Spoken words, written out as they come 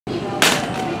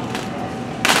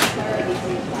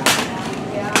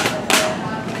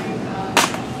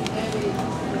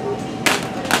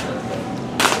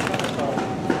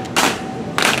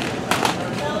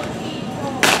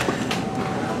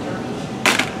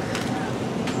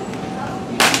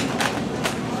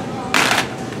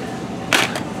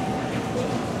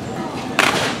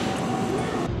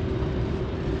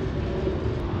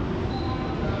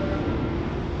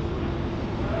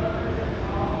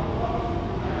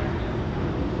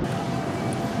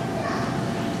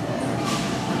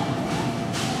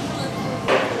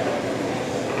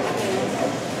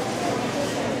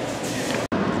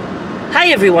Hi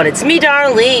everyone, it's me,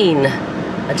 Darlene.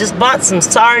 I just bought some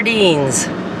sardines.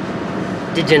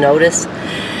 Did you notice?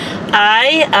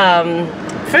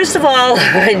 First of all,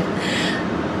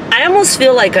 I almost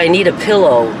feel like I need a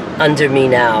pillow under me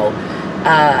now.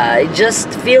 I just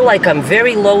feel like I'm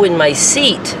very low in my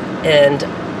seat, and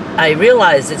I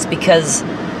realize it's because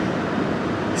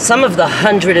some of the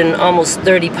 100 and almost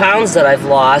 30 pounds that I've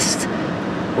lost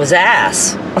was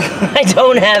ass. I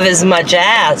don't have as much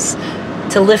ass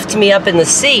to lift me up in the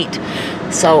seat,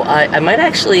 so I might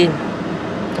actually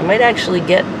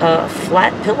get a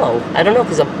flat pillow. I don't know,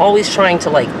 because I'm always trying to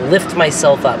like lift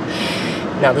myself up.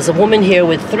 Now there's a woman here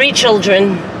with 3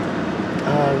 children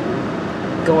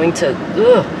going to,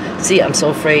 see, I'm so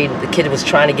afraid. The kid was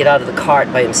trying to get out of the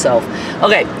cart by himself.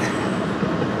 Okay.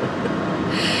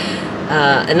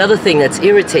 Another thing that's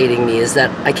irritating me is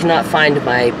that I cannot find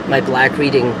my black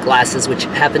reading glasses, which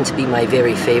happen to be my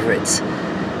very favorites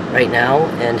right now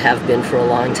and have been for a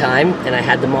long time, and I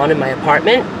had them on in my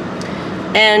apartment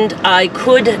and I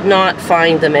could not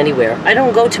find them anywhere. I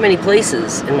don't go to many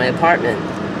places in my apartment.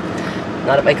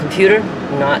 Not at my computer,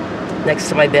 not next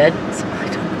to my bed, so I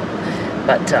don't know.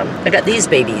 But I got these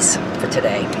babies for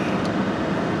today.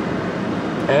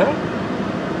 Huh?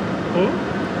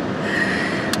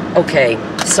 Okay,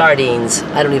 sardines.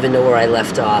 I don't even know where I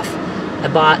left off. I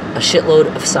bought a shitload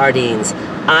of sardines.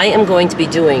 I am going to be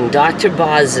doing Dr.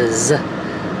 Boz's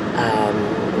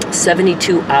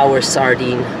 72-hour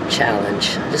sardine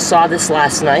challenge. I just saw this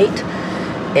last night,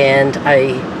 and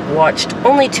I watched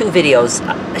only 2 videos.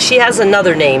 She has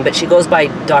another name, but she goes by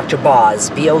Dr. Boz,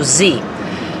 B-O-Z.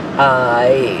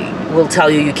 I will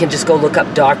tell you, you can just go look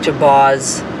up Dr.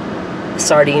 Boz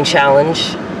sardine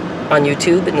challenge on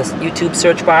YouTube in the YouTube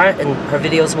search bar, and her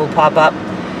videos will pop up.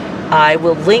 I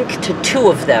will link to 2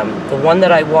 of them, the one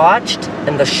that I watched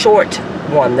and the short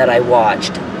one that I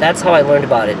watched. That's how I learned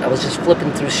about it. I was just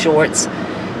flipping through shorts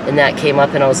and that came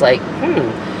up, and I was like,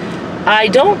 I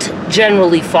don't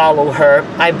generally follow her.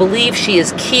 I believe she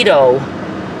is keto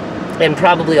and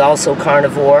probably also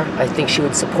carnivore. I think she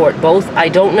would support both. I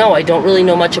don't know. I don't really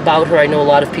know much about her. I know a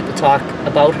lot of people talk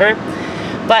about her.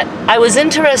 But I was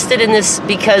interested in this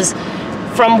because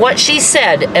from what she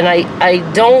said, and I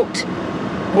don't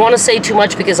want to say too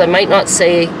much because I might not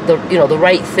say the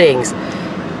right things.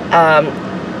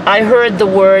 I heard the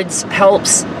words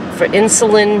helps for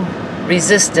insulin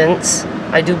resistance,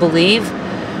 I do believe.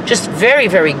 Just very,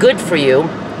 very good for you.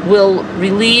 Will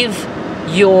relieve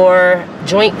your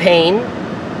joint pain,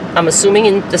 I'm assuming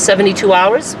in the 72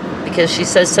 hours, because she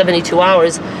says 72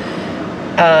 hours.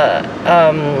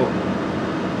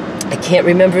 I can't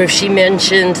remember if she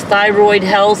mentioned thyroid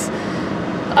health.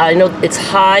 I know it's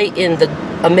high in the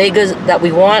omegas that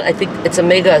we want. I think it's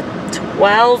omega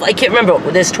 12. I can't remember.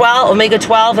 There's omega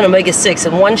 12 and omega 6,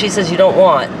 and one she says you don't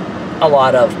want a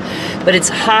lot of, but it's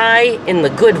high in the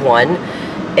good one.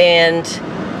 And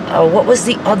what was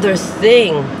the other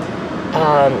thing?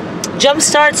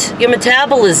 Jumpstarts your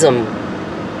metabolism.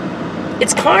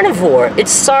 It's carnivore.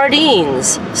 It's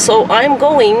sardines. So I'm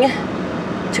going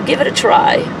to give it a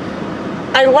try.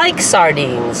 I like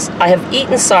sardines. I have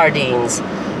eaten sardines.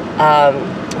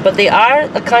 But they are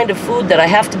a kind of food that I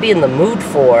have to be in the mood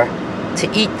for to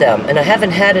eat them. And I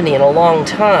haven't had any in a long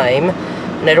time.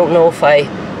 And I don't know if I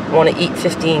want to eat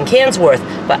 15 cans worth.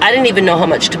 But I didn't even know how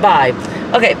much to buy.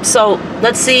 Okay, so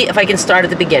let's see if I can start at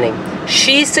the beginning.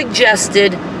 She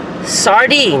suggested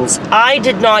sardines. I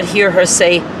did not hear her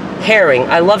say herring.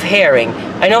 I love herring.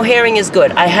 I know herring is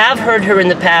good. I have heard her in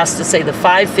the past to say the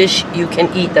 5 fish you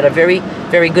can eat that are very,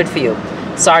 very good for you.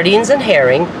 Sardines and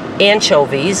herring,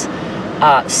 anchovies,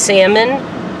 salmon,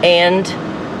 and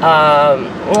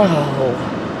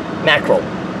mackerel.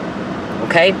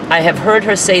 Okay? I have heard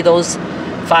her say those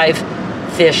 5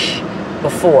 fish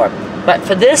before. But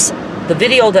for this, the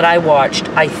video that I watched,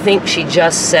 I think she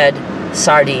just said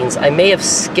sardines. I may have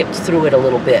skipped through it a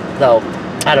little bit, though.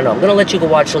 I don't know. I'm going to let you go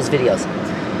watch those videos.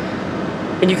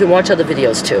 And you can watch other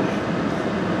videos, too.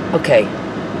 Okay.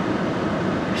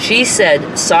 She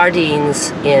said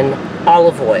sardines in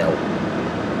olive oil.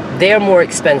 They're more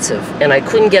expensive, and I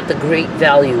couldn't get the great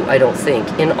value, I don't think,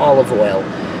 in olive oil.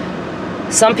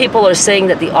 Some people are saying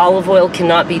that the olive oil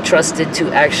cannot be trusted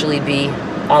to actually be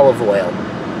olive oil.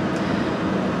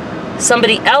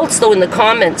 Somebody else, though, in the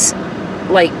comments,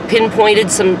 like, pinpointed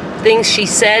some things she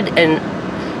said, and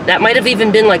that might have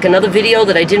even been like another video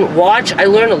that I didn't watch. I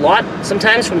learn a lot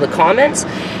sometimes from the comments.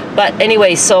 But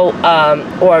anyway, so,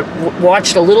 or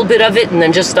watched a little bit of it and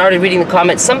then just started reading the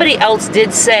comments. Somebody else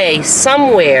did say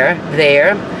somewhere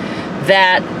there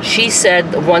that she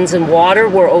said the ones in water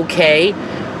were okay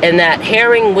and that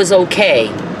herring was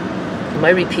okay. Am I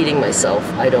repeating myself?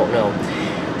 I don't know.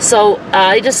 So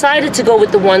I decided to go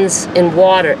with the ones in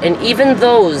water, and even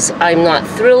those I'm not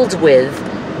thrilled with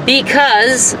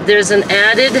because there's an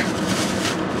added,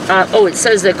 oh, it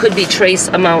says there could be trace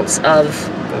amounts of,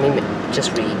 let me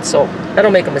just read so I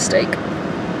don't make a mistake.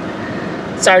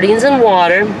 Sardines in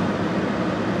water,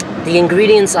 the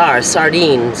ingredients are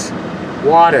sardines,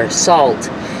 water, salt,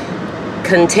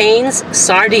 contains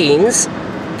sardines,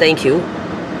 thank you,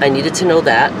 I needed to know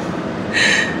that,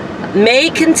 may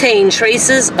contain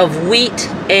traces of wheat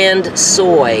and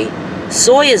soy.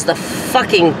 Soy is the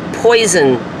fucking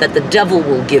poison that the devil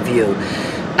will give you.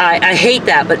 I hate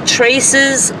that, but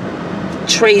traces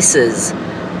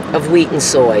of wheat and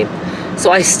soy.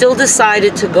 So I still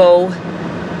decided to go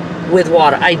with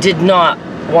water. I did not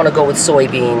want to go with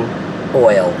soybean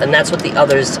oil, and that's what the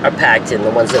others are packed in,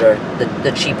 the ones that are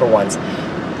the cheaper ones.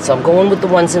 So I'm going with the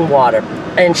ones in water.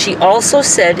 And she also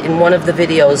said in one of the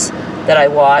videos that I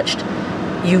watched,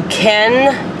 you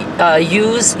can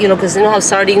use, you know, because you know how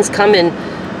sardines come in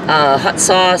hot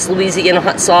sauce, Louisiana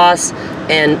hot sauce,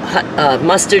 and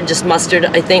mustard, just mustard,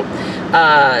 I think.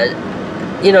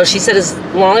 You know, she said as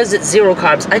long as it's 0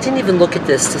 carbs. I didn't even look at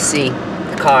this to see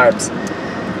the carbs.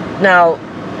 Now,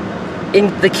 in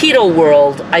the keto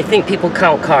world, I think people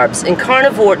count carbs. In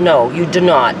carnivore, no, you do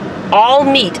not. All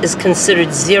meat is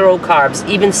considered 0 carbs,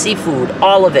 even seafood,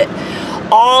 all of it.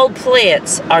 All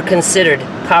plants are considered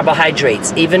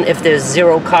carbohydrates, even if there's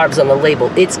 0 carbs on the label.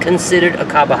 It's considered a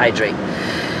carbohydrate.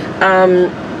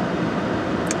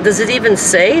 Does it even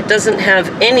say? It doesn't have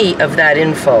any of that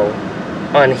info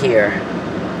on here.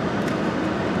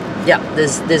 Yeah,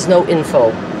 there's no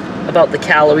info about the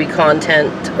calorie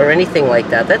content or anything like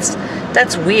that.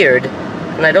 That's weird,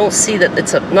 and I don't see that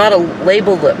it's not a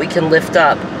label that we can lift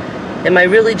up. Am I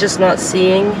really just not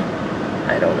seeing?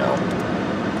 I don't know.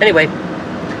 Anyway,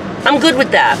 I'm good with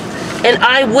that. And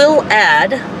I will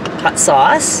add hot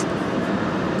sauce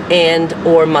and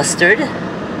or mustard.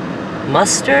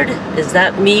 Mustard? Is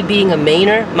that me being a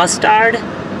Mainer? Mustard?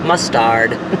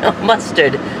 Mustard. No,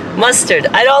 mustard. Mustard.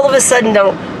 I all of a sudden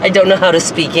I don't know how to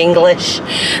speak English.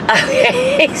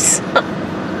 Okay, so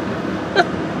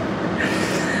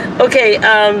okay,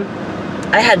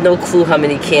 I had no clue how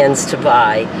many cans to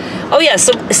buy. Oh yeah,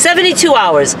 so 72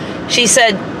 hours. She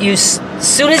said, as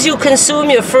soon as you consume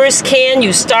your first can,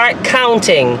 you start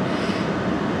counting.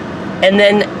 And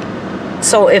then,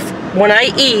 so when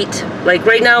I eat, like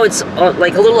right now it's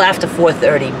like a little after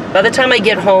 4:30. By the time I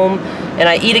get home and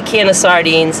I eat a can of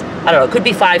sardines, I don't know, it could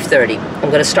be 5:30. I'm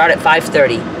gonna start at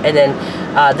 5:30. And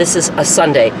then this is a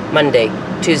Sunday, Monday,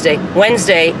 Tuesday,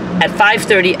 Wednesday. At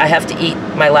 5:30, I have to eat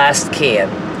my last can.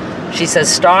 She says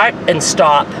start and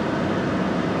stop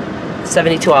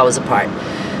 72 hours apart.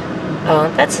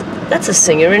 That's a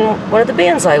singer in one of the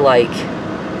bands I like.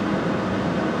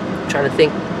 I'm trying to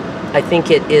think. I think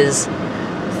it is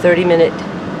 30 Minute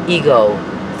Ego.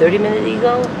 30 Minute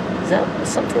Ego? Is that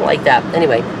something like that?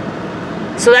 Anyway,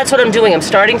 so that's what I'm doing. I'm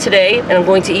starting today, and I'm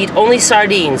going to eat only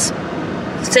sardines.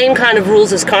 Same kind of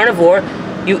rules as carnivore.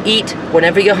 You eat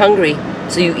whenever you're hungry.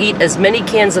 So you eat as many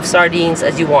cans of sardines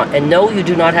as you want. And no, you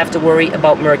do not have to worry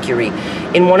about mercury.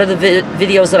 In one of the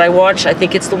videos that I watched, I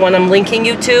think it's the one I'm linking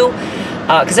you to,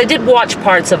 because I did watch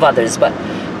parts of others, but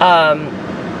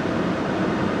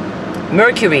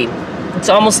mercury, it's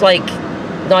almost like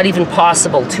not even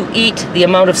possible to eat the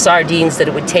amount of sardines that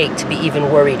it would take to be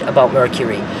even worried about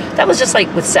mercury. That was just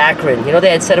like with saccharin. You know,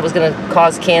 they had said it was going to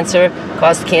cause cancer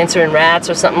in rats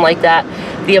or something like that.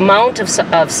 The amount of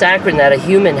saccharin that a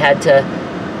human had to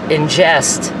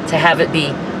ingest to have it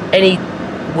be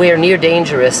anywhere near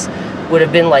dangerous would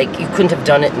have been like, you couldn't have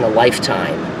done it in a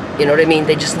lifetime. You know what I mean?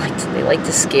 They just like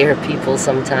to scare people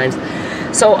sometimes.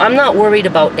 So I'm not worried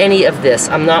about any of this.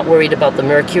 I'm not worried about the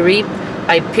mercury.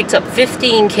 I picked up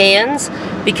 15 cans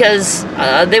because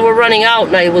they were running out,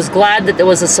 and I was glad that there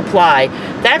was a supply.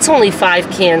 That's only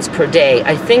 5 cans per day.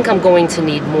 I think I'm going to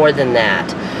need more than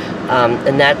that.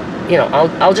 And that, you know,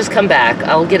 I'll just come back.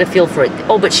 I'll get a feel for it.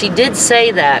 Oh, but she did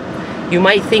say that you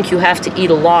might think you have to eat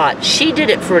a lot. She did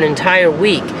it for an entire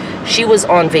week. She was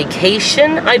on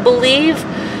vacation, I believe,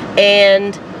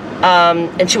 and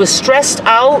she was stressed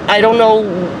out. I don't know,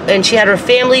 and she had her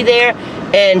family there,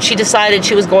 and she decided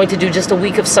she was going to do just a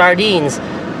week of sardines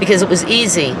because it was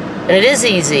easy, and it is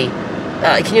easy.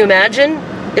 Can you imagine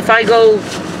if I go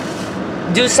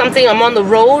do something, I'm on the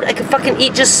road, I could fucking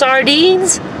eat just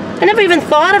sardines? I never even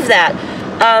thought of that.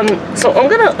 So I'm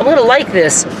gonna like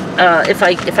this if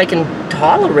I can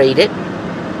tolerate it.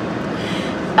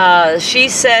 She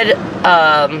said,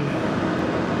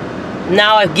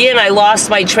 now again I lost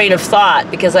my train of thought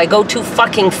because I go too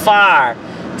fucking far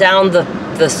down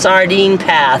the the sardine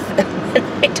path.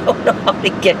 I don't know how to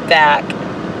get back.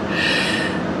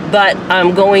 But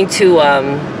I'm going to,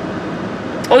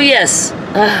 oh yes,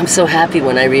 I'm so happy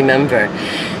when I remember.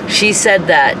 She said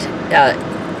that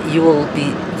you will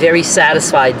be very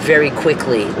satisfied very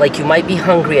quickly. Like you might be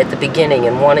hungry at the beginning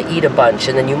and want to eat a bunch,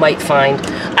 and then you might find,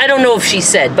 I don't know if she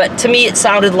said, but to me it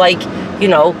sounded like, you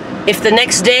know, if the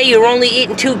next day you're only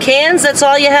eating 2 cans, that's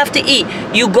all you have to eat.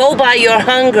 You go by your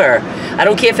hunger. I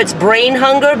don't care if it's brain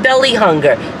hunger, belly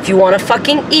hunger. If you want to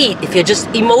fucking eat, if you're just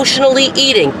emotionally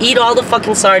eating, eat all the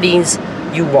fucking sardines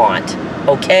you want,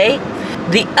 okay?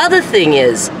 The other thing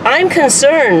is, I'm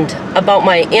concerned about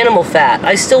my animal fat.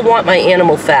 I still want my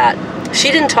animal fat. She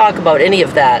didn't talk about any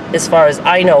of that as far as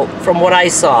I know from what I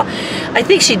saw. I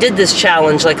think she did this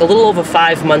challenge like a little over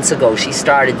 5 months ago. She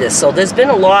started this. So there's been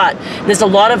a lot. There's a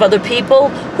lot of other people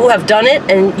who have done it,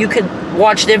 and you could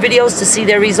watch their videos to see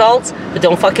their results. But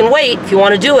don't fucking wait. If you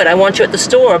want to do it, I want you at the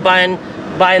store buying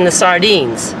the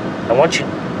sardines. I want you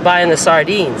buying the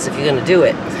sardines if you're going to do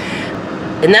it.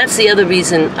 And that's the other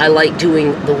reason I like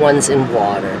doing the ones in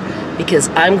water, because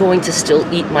I'm going to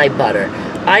still eat my butter.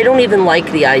 I don't even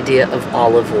like the idea of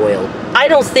olive oil. I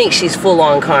don't think she's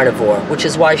full-on carnivore, which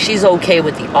is why she's okay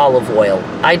with the olive oil.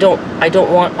 I don't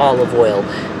want olive oil.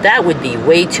 That would be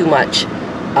way too much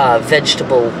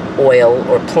vegetable oil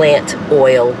or plant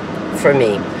oil for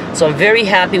me. So I'm very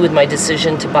happy with my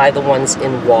decision to buy the ones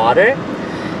in water,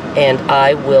 and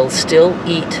I will still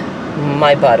eat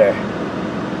my butter.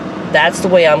 That's the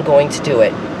way I'm going to do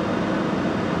it.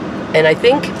 And I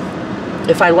think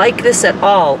if I like this at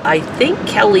all, I think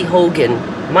Kelly Hogan,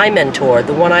 my mentor,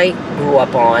 the one I grew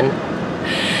up on,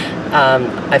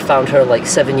 I found her like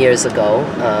 7 years ago,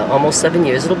 almost 7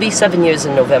 years. It'll be 7 years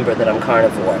in November that I'm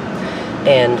carnivore.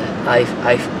 And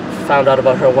I found out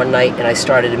about her one night, and I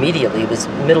started immediately. It was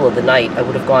middle of the night. I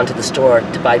would have gone to the store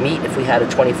to buy meat if we had a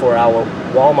 24-hour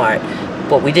Walmart,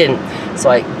 but we didn't. So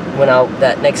I went out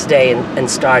that next day and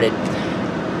started.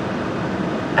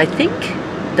 I think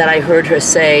that I heard her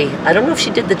say, I don't know if she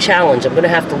did the challenge, I'm going to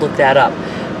have to look that up,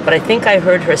 but I think I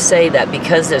heard her say that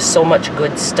because there's so much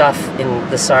good stuff in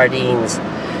the sardines,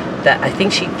 that I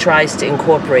think she tries to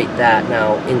incorporate that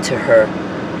now into her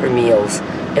meals.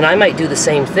 And I might do the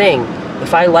same thing.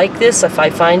 If I like this, if I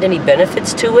find any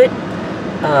benefits to it,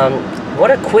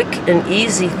 what a quick and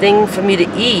easy thing for me to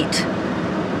eat.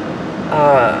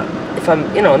 If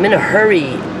I'm, you know, I'm in a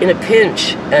hurry, in a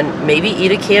pinch, and maybe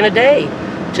eat a can a day,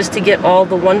 just to get all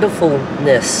the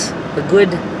wonderfulness, the good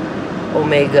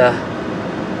omega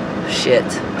shit.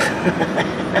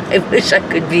 I wish I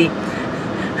could be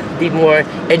more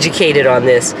educated on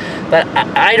this, but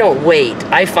I don't wait.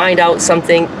 I find out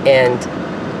something and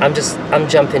I'm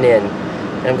jumping in,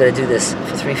 and I'm gonna do this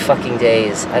for 3 fucking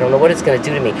days. I don't know what it's gonna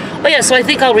do to me. Oh yeah, so I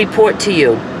think I'll report to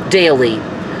you daily.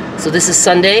 So this is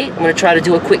Sunday. I'm gonna try to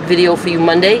do a quick video for you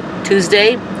Monday,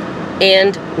 Tuesday,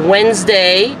 and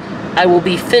Wednesday. I will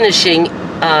be finishing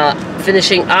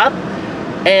up,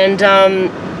 and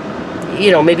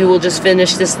you know, maybe we'll just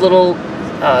finish this little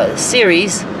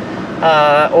series,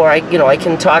 or I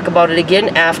can talk about it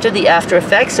again after the after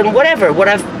effects and what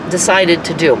I've decided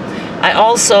to do. I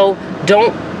also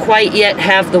don't quite yet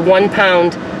have the 1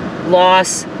 pound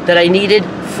loss that I needed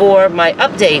for my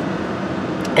update,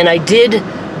 and I did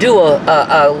do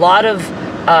a lot of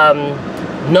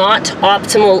not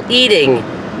optimal eating.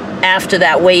 After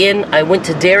that weigh-in, I went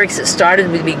to Derek's. It started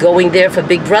with me going there for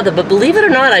Big Brother, but believe it or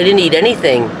not, I didn't eat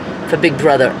anything for Big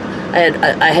Brother.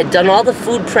 I had done all the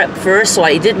food prep first, so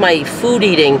I did my food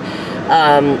eating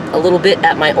a little bit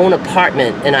at my own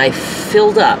apartment, and I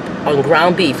filled up on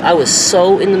ground beef. I was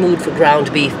so in the mood for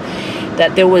ground beef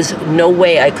that there was no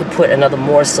way I could put another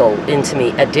morsel into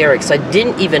me at Derek's. So I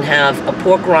didn't even have a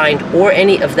pork rind or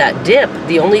any of that dip.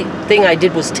 The only thing I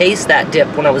did was taste that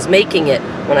dip when I was making it,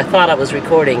 when I thought I was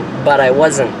recording, but I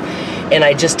wasn't. And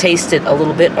I just tasted a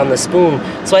little bit on the spoon.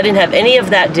 So I didn't have any of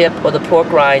that dip or the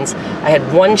pork rinds. I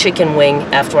had 1 chicken wing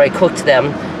after I cooked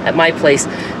them at my place.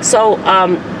 So,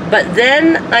 but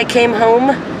then I came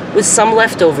home with some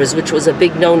leftovers, which was a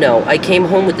big no-no. I came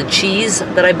home with the cheese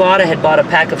that I bought. I had bought a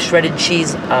pack of shredded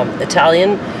cheese,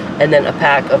 Italian, and then a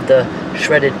pack of the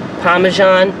shredded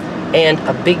Parmesan, and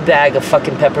a big bag of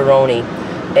fucking pepperoni.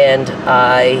 And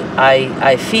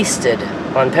I feasted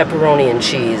on pepperoni and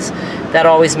cheese. That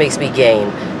always makes me gain,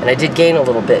 and I did gain a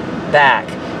little bit back,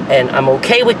 and I'm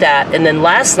okay with that. And then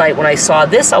last night when I saw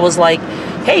this, I was like,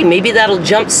 hey, maybe that'll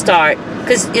jumpstart,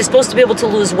 because you're supposed to be able to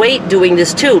lose weight doing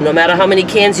this too, no matter how many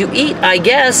cans you eat, I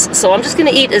guess. So I'm just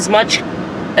gonna eat as much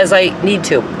as I need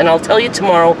to, and I'll tell you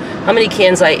tomorrow how many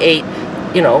cans I ate,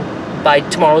 you know, by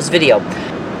tomorrow's video.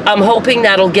 I'm hoping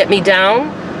that'll get me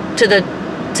down to the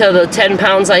to the 10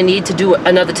 pounds I need to do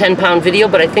another 10-pound video,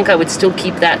 but I think I would still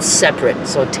keep that separate.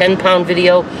 So a 10-pound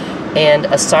video and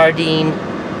a sardine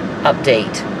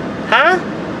update. Huh?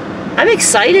 I'm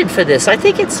excited for this. I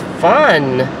think it's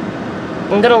fun.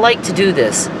 I'm gonna like to do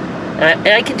this. And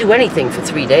I can do anything for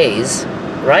 3 days,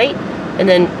 right? And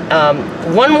then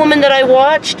one woman that I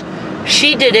watched,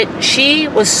 she did it. She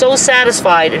was so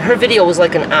satisfied, and her video was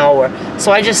like an hour,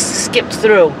 so I just skipped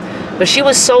through. But she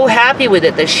was so happy with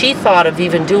it that she thought of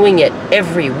even doing it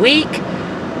every week,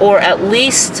 or at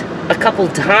least a couple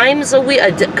times a week,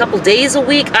 a couple days a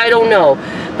week, I don't know.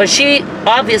 But she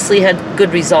obviously had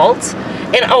good results.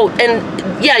 And oh,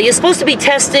 and yeah, you're supposed to be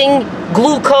testing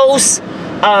glucose,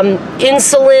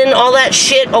 insulin, all that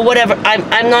shit, or whatever.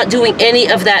 I'm not doing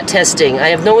any of that testing. I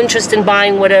have no interest in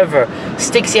buying whatever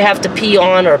sticks you have to pee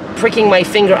on, or pricking my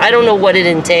finger. I don't know what it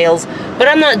entails, but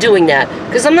I'm not doing that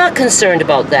because I'm not concerned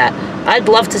about that. I'd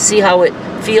love to see how it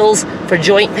feels for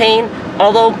joint pain.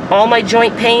 Although all my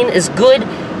joint pain is good,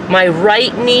 my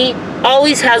right knee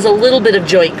always has a little bit of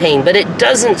joint pain, but it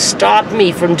doesn't stop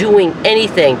me from doing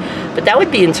anything. But that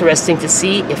would be interesting to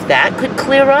see if that could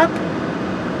clear up.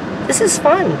 This is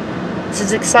fun. This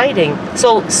is exciting.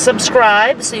 So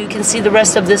subscribe so you can see the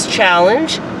rest of this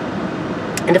challenge.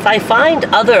 And if I find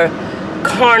other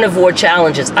carnivore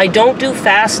challenges, I don't do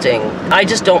fasting. I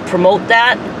just don't promote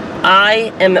that.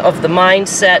 I am of the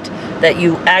mindset that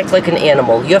you act like an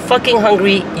animal. You're fucking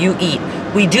hungry, you eat.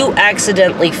 We do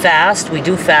accidentally fast. We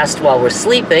do fast while we're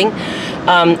sleeping.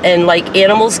 And like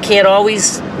animals can't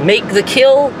always make the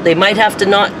kill. They might have to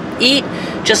not eat.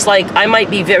 Just like I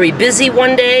might be very busy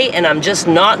one day and I'm just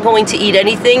not going to eat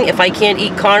anything. If I can't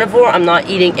eat carnivore, I'm not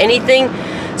eating anything.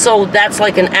 So that's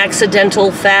like an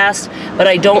accidental fast, but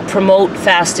I don't promote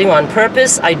fasting on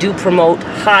purpose. I do promote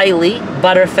highly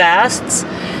butter fasts.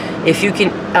 If you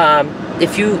can,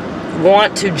 if you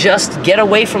want to just get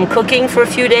away from cooking for a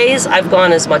few days, I've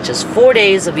gone as much as 4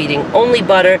 days of eating only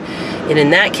butter. And in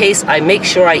that case, I make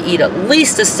sure I eat at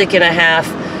least 1.5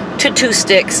 sticks to 2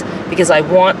 sticks because I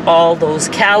want all those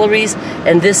calories.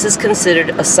 And this is considered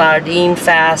a sardine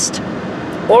fast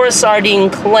or a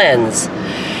sardine cleanse.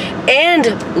 And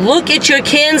look at your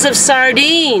cans of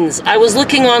sardines. I was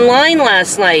looking online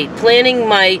last night, planning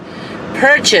my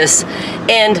purchase,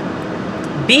 and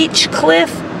Beach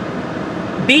Cliff,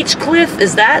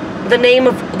 is that the name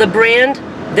of the brand?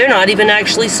 They're not even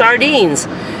actually sardines.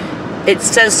 It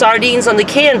says sardines on the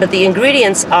can, but the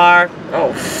ingredients are,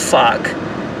 oh fuck.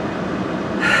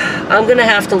 I'm gonna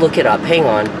have to look it up, hang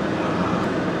on.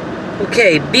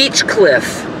 Okay, Beach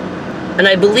Cliff. And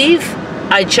I believe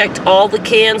I checked all the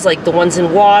cans, like the ones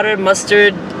in water,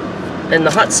 mustard, and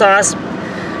the hot sauce.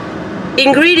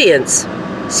 Ingredients: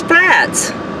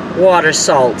 Sprats, water,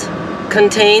 salt.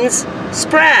 Contains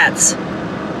Sprats.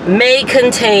 May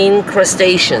contain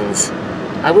crustaceans.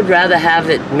 I would rather have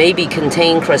it maybe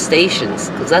contain crustaceans,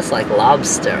 because that's like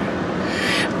lobster.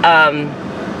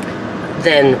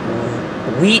 Then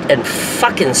wheat and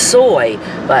fucking soy,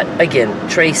 but again,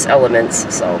 trace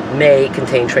elements, so may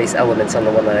contain trace elements on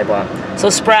the one that I bought. So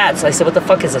Sprats, I said, what the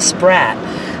fuck is a sprat?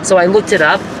 So I looked it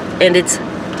up, and it's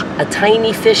a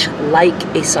tiny fish like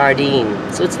a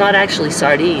sardine. So it's not actually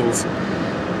sardines,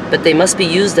 but they must be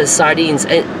used as sardines.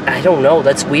 And I don't know,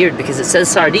 that's weird because it says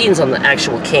sardines on the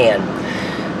actual can.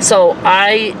 So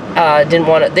I didn't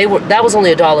want to, that was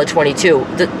only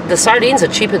 $1.22. The sardines are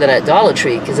cheaper than at Dollar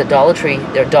Tree, because at Dollar Tree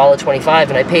they're $1.25,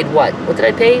 and I paid what? What did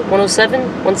I pay?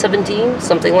 $107? $117?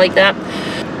 Something like that.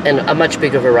 And a much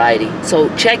bigger variety. So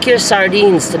check your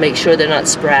sardines to make sure they're not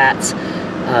Sprats.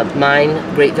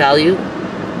 Mine, great value,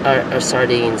 are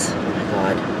sardines. Oh my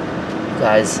God.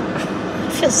 Guys, I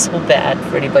feel so bad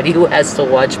for anybody who has to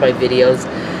watch my videos.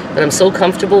 But I'm so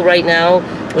comfortable right now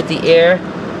with the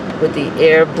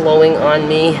air blowing on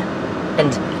me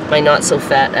and my not so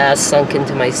fat ass sunk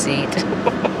into my seat.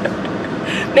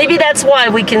 Maybe that's why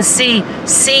we can see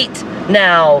seat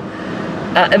now.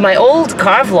 In my old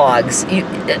car vlogs,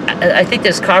 I think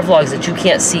there's car vlogs that you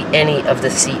can't see any of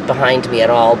the seat behind me at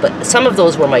all, but some of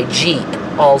those were my Jeep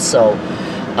also,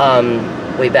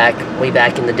 way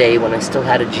back in the day when I still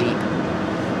had a Jeep.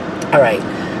 All right,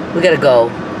 we gotta go.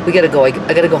 I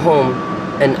gotta go home,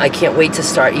 and I can't wait to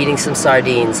start eating some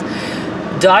sardines.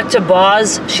 Dr.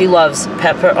 Boz, she loves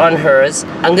pepper on hers.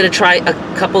 I'm gonna try a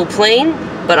couple plain,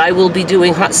 but I will be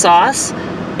doing hot sauce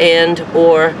and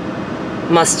or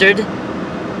mustard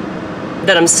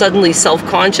that I'm suddenly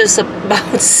self-conscious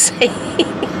about saying.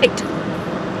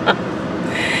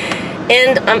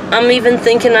 And I'm even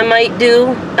thinking I might do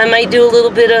a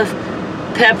little bit of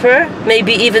pepper,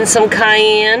 maybe even some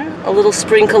cayenne, a little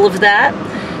sprinkle of that.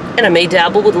 And I may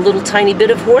dabble with a little tiny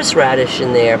bit of horseradish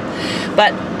in there.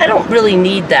 But I don't really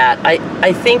need that.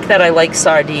 I think that I like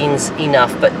sardines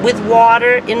enough. But with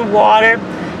water, in water,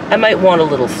 I might want a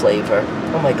little flavor.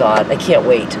 Oh my God, I can't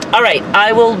wait. All right,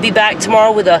 I will be back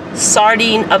tomorrow with a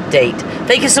sardine update.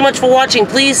 Thank you so much for watching.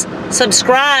 Please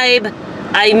subscribe.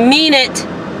 I mean it. You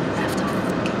have to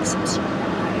fucking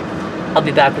subscribe. I'll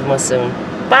be back with more soon.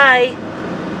 Bye.